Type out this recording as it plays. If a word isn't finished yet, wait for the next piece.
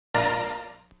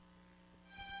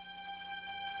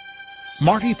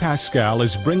Marty Pascal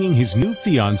is bringing his new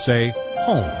fiancée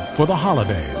home for the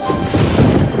holidays.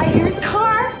 I hear his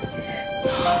car.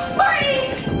 Marty!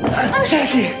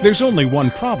 Jackie! There's only one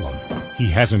problem. He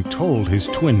hasn't told his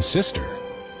twin sister.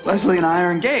 Leslie and I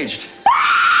are engaged.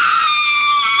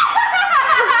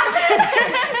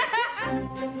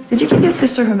 Did you give your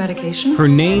sister her medication? Her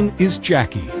name is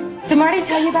Jackie. Did Marty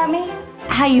tell you about me?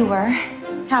 How you were?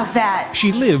 How's that?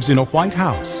 She lives in a white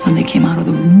house. When they came out of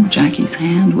the room, Jackie's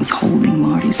hand was holding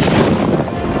Marty's.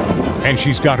 And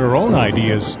she's got her own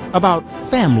ideas about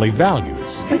family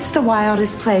values. What's the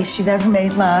wildest place you've ever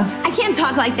made love? I can't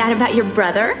talk like that about your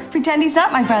brother. Pretend he's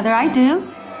not my brother, I do.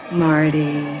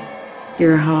 Marty,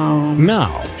 you're home.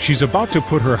 Now, she's about to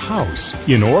put her house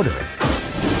in order.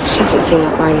 She doesn't seem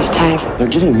like Marty's type. They're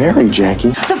getting married, Jackie.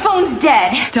 The phone's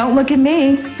dead. Don't look at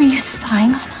me. Are you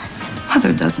spying on us?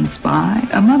 Mother doesn't spy.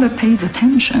 A mother pays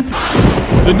attention.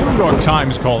 The New York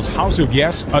Times calls House of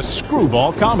Yes a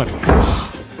screwball comedy.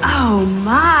 Oh,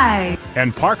 my.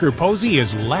 And Parker Posey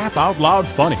is laugh-out-loud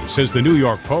funny, says the New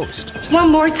York Post. One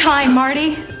more time,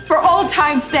 Marty. For old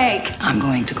time's sake. I'm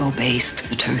going to go baste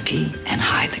the turkey and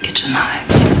hide the kitchen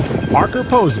knives. Parker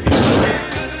Posey.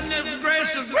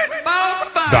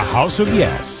 The House of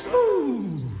Yes.